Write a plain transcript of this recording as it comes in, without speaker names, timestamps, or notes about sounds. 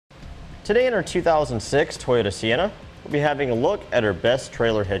Today in our 2006 Toyota Sienna, we'll be having a look at our best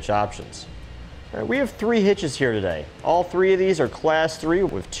trailer hitch options. All right, we have 3 hitches here today. All 3 of these are Class 3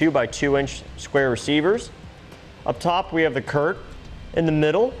 with 2x2-inch square receivers. Up top we have the Curt. In the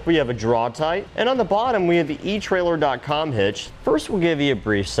middle we have a Draw-Tite. And on the bottom we have the etrailer.com hitch. First we'll give you a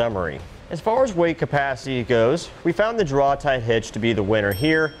brief summary. As far as weight capacity goes, we found the Draw-Tite hitch to be the winner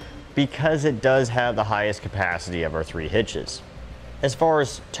here because it does have the highest capacity of our 3 hitches. As far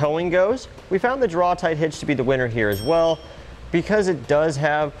as towing goes, we found the Draw-Tite hitch to be the winner here as well because it does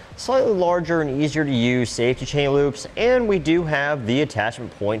have slightly larger and easier to use safety chain loops, and we do have the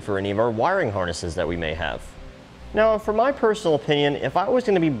attachment point for any of our wiring harnesses that we may have. Now, for my personal opinion, if I was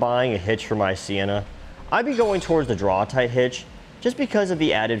going to be buying a hitch for my Sienna, I'd be going towards the Draw-Tite hitch just because of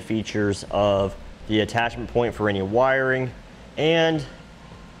the added features of the attachment point for any wiring, and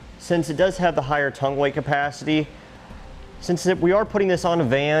since it does have the higher tongue weight capacity, since we are putting this on a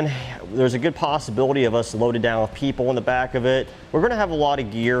van, there's a good possibility of us loaded down with people in the back of it. We're going to have a lot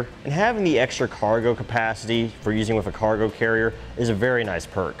of gear, and having the extra cargo capacity for using with a cargo carrier is a very nice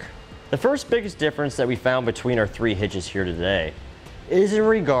perk. The first biggest difference that we found between our 3 hitches here today is in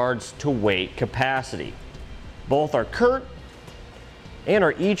regards to weight capacity. Both our Curt and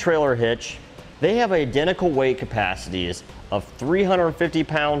our etrailer hitch, they have identical weight capacities of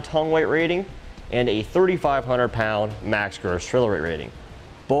 350-pound tongue weight rating and a 3,500-pound max gross trailer weight rating.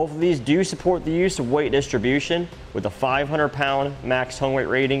 Both of these do support the use of weight distribution with a 500-pound max tongue weight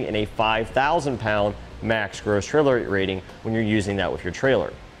rating and a 5,000-pound max gross trailer weight rating when you're using that with your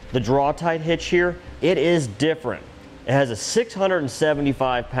trailer. The Draw-Tite hitch here, it is different. It has a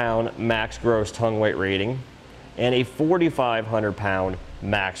 675-pound max gross tongue weight rating and a 4,500-pound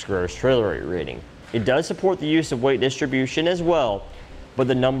max gross trailer weight rating. It does support the use of weight distribution as well, but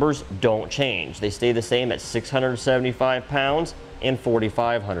the numbers don't change. They stay the same at 675 pounds and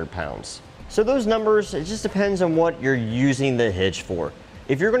 4,500 pounds. So those numbers, it just depends on what you're using the hitch for.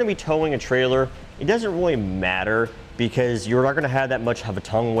 If you're going to be towing a trailer, it doesn't really matter because you're not going to have that much of a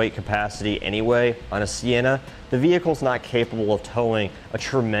tongue weight capacity anyway. On a Sienna, the vehicle's not capable of towing a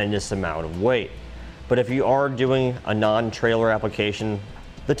tremendous amount of weight. But if you are doing a non-trailer application,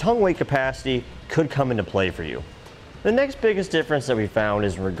 the tongue weight capacity could come into play for you. The next biggest difference that we found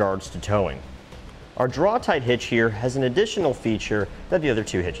is in regards to towing. Our Draw-Tite hitch here has an additional feature that the other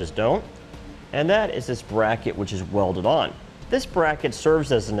 2 hitches don't, and that is this bracket which is welded on. This bracket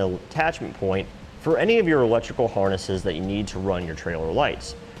serves as an attachment point for any of your electrical harnesses that you need to run your trailer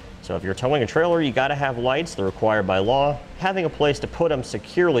lights. So if you're towing a trailer, you gotta have lights, they're required by law. Having a place to put them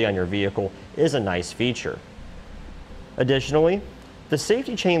securely on your vehicle is a nice feature. Additionally, the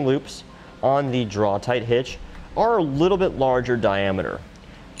safety chain loops on the Draw-Tite hitch are a little bit larger diameter.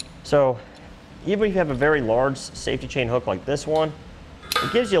 So even if you have a very large safety chain hook like this one,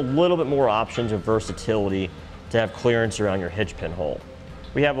 it gives you a little bit more options of versatility to have clearance around your hitch pin hole.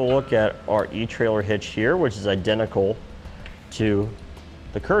 We have a look at our etrailer hitch here, which is identical to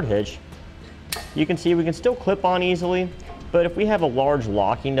the Curt hitch. You can see we can still clip on easily, but if we have a large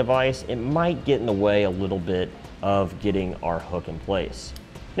locking device, it might get in the way a little bit of getting our hook in place.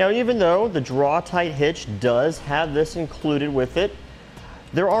 Now, even though the Draw-Tite hitch does have this included with it,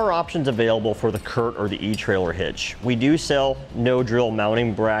 there are options available for the Curt or the etrailer hitch. We do sell no-drill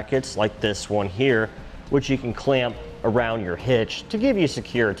mounting brackets like this one here, which you can clamp around your hitch to give you a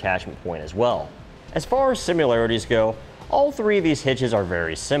secure attachment point as well. As far as similarities go, all 3 of these hitches are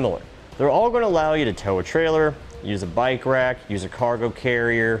very similar. They're all going to allow you to tow a trailer, use a bike rack, use a cargo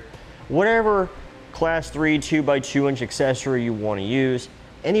carrier, whatever Class 3 2x2-inch accessory you want to use.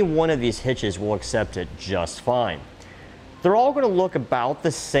 Any one of these hitches will accept it just fine. They're all going to look about the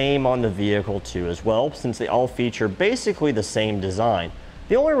same on the vehicle too as well, since they all feature basically the same design.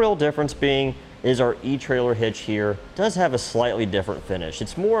 The only real difference being is our etrailer hitch here does have a slightly different finish.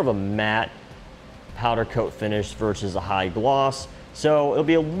 It's more of a matte powder coat finish versus a high gloss, so it'll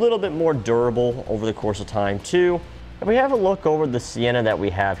be a little bit more durable over the course of time too. If we have a look over the Sienna that we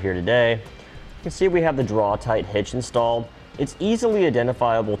have here today, you can see we have the Draw-Tite hitch installed. It's easily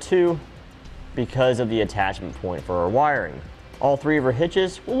identifiable too because of the attachment point for our wiring. All 3 of our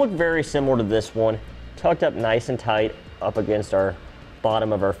hitches will look very similar to this one, tucked up nice and tight up against our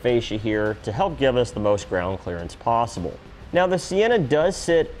bottom of our fascia here to help give us the most ground clearance possible. Now the Sienna does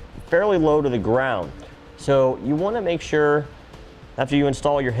sit fairly low to the ground, so you want to make sure after you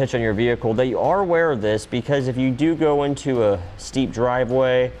install your hitch on your vehicle that you are aware of this, because if you do go into a steep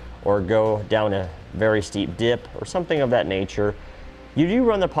driveway or go down a very steep dip or something of that nature, you do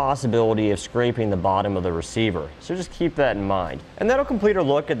run the possibility of scraping the bottom of the receiver. So just keep that in mind. And that'll complete our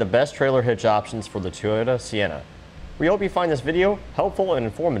look at the best trailer hitch options for the Toyota Sienna. We hope you find this video helpful and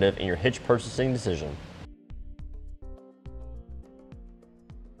informative in your hitch purchasing decision.